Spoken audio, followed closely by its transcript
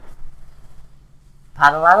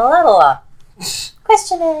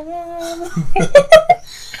Questioning.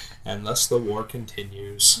 And thus the war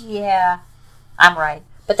continues. Yeah, I'm right.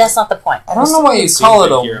 But that's not the point. I don't know why you call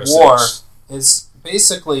it a war. It's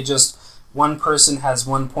basically just one person has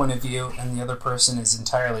one point of view and the other person is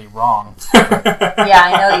entirely wrong. Yeah,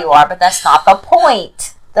 I know you are, but that's not the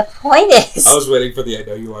point. The point is... I was waiting for the I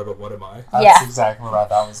know you are, but what am I? That's exactly what I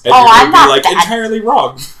thought was going to be. I'm not like, entirely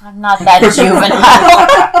wrong. I'm not that juvenile.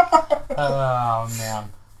 Oh,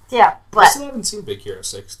 man. Yeah, but... I still haven't seen Big Hero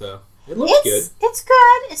 6, though. It looks good. It's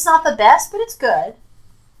good. It's not the best, but it's good.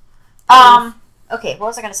 Okay, what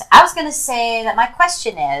was I going to say? I was going to say that my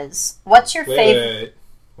question is, what's your favorite... Wait.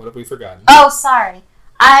 What have we forgotten? Oh, sorry.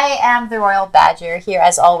 I am the Royal Badger here,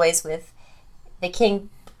 as always, with the King...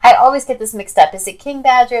 I always get this mixed up. Is it King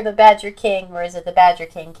Badger, the Badger King, or is it the Badger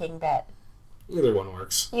King, King Badger? Either one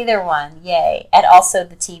works. Either one, yay. And also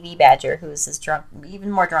the TV Badger, who's as drunk, even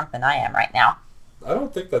more drunk than I am right now. I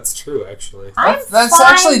don't think that's true, actually. That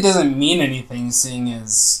actually doesn't mean anything, seeing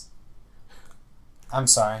as... I'm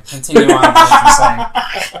sorry. Continue on with what you're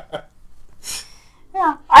saying.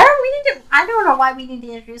 Yeah, I don't know why we need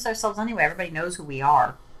to introduce ourselves anyway. Everybody knows who we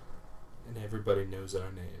are. And everybody knows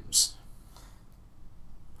our names.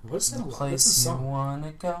 What's the place you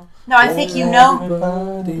wanna go? No, I think you know.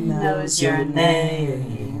 Everybody knows your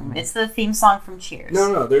name. It's the theme song from Cheers.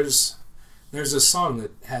 No. There's a song that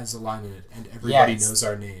has a line in it, and everybody knows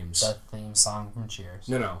our names. The theme song from Cheers.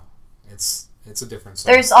 No. It's a different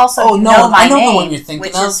song. There's also I know My the Name, one you're thinking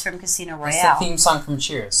which of. is from Casino Royale. It's the theme song from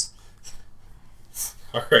Cheers.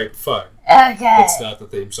 All right, fine. Okay. It's not the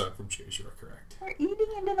theme song from Cheers. You are correct. We're eating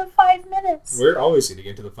into the 5 minutes. We're always eating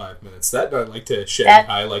into the 5 minutes. That I like to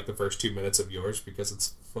Shanghai like the first 2 minutes of yours because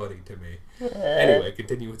it's funny to me. Anyway,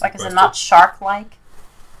 continue with your question. Is it not shark-like?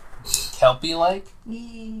 Kelpie-like?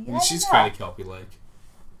 Yeah, she's kind of kelpie-like.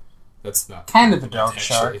 That's not... Kind of a dog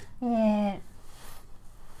shark. Yeah.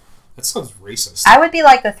 That sounds racist. I would be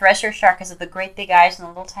like the Thresher shark because of the great big eyes and the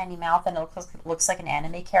little tiny mouth, and it looks like an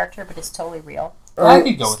anime character, but it's totally real. I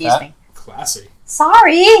could go with that. Excuse me. Classy.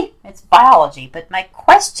 Sorry! It's biology, but my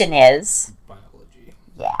question is... Biology.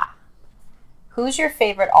 Yeah. Who's your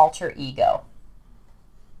favorite alter ego?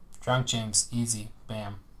 Drunk James. Easy.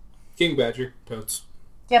 Bam. King Badger. Totes.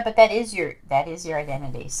 Yeah, but that is your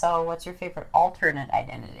identity. So what's your favorite alternate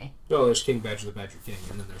identity? Well, there's King Badger the Badger King,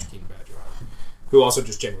 and then there's King Badger, who also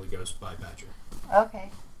just generally goes by Badger.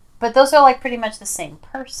 Okay. But those are like pretty much the same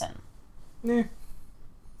person. Yeah.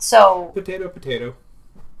 So... Potato.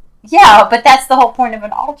 Yeah, but that's the whole point of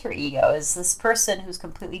an alter ego, is this person who's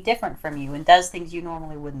completely different from you and does things you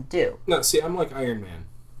normally wouldn't do. No, see, I'm like Iron Man.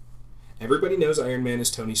 Everybody knows Iron Man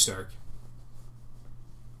is Tony Stark.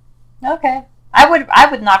 Okay. I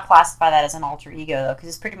would not classify that as an alter ego, though, because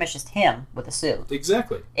it's pretty much just him with a suit.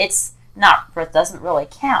 Exactly. It doesn't really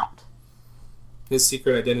count. His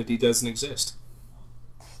secret identity doesn't exist.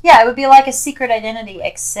 Yeah, it would be like a secret identity,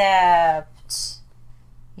 except...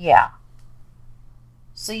 Yeah.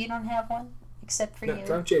 So you don't have one? Except for you?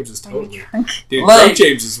 Drunk James is totally... Dude, Like, Drunk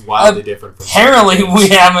James is wildly different from... Apparently we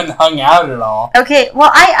haven't hung out at all. Okay,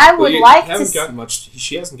 well, I would like to...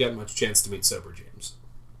 She hasn't gotten much chance to meet sober James.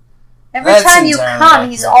 Every That's time you entirely come, accurate.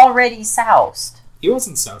 he's already soused. He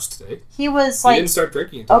wasn't soused today. He was He didn't start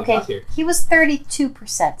drinking until he got here. he was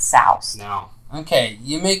 32% soused. Now. Okay,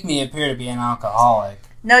 you make me appear to be an alcoholic.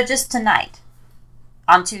 No, just tonight.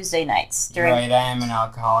 On Tuesday nights. Right, I am an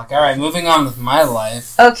alcoholic. Alright, moving on with my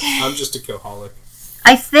life. Okay. I'm just a coholic.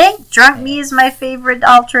 I think Drunk Me is my favorite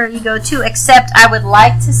alter ego too, except I would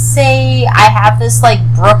like to say I have this like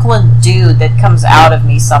Brooklyn dude that comes out of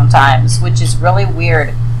me sometimes, which is really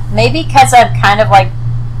weird. Maybe because I'm kind of like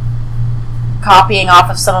copying off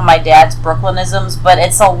of some of my dad's Brooklynisms, but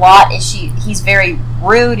it's a lot. He's very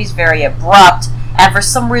rude, he's very abrupt, and for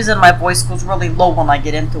some reason my voice goes really low when I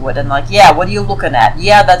get into it, and like, yeah, what are you looking at?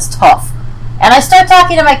 Yeah, that's tough. And I start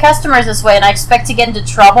talking to my customers this way, and I expect to get into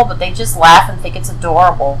trouble, but they just laugh and think it's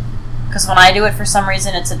adorable. Because when I do it, for some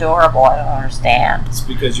reason, it's adorable. I don't understand. It's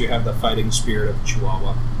because you have the fighting spirit of a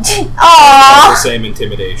Chihuahua. Aww! It's the same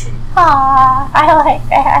intimidation. Aww, I like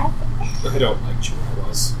that. I don't like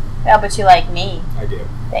Chihuahuas. No, but you like me. I do.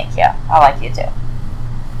 Thank you. I like you too.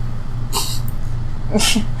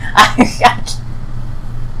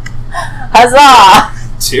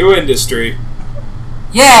 Huzzah! To industry.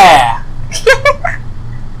 Yeah!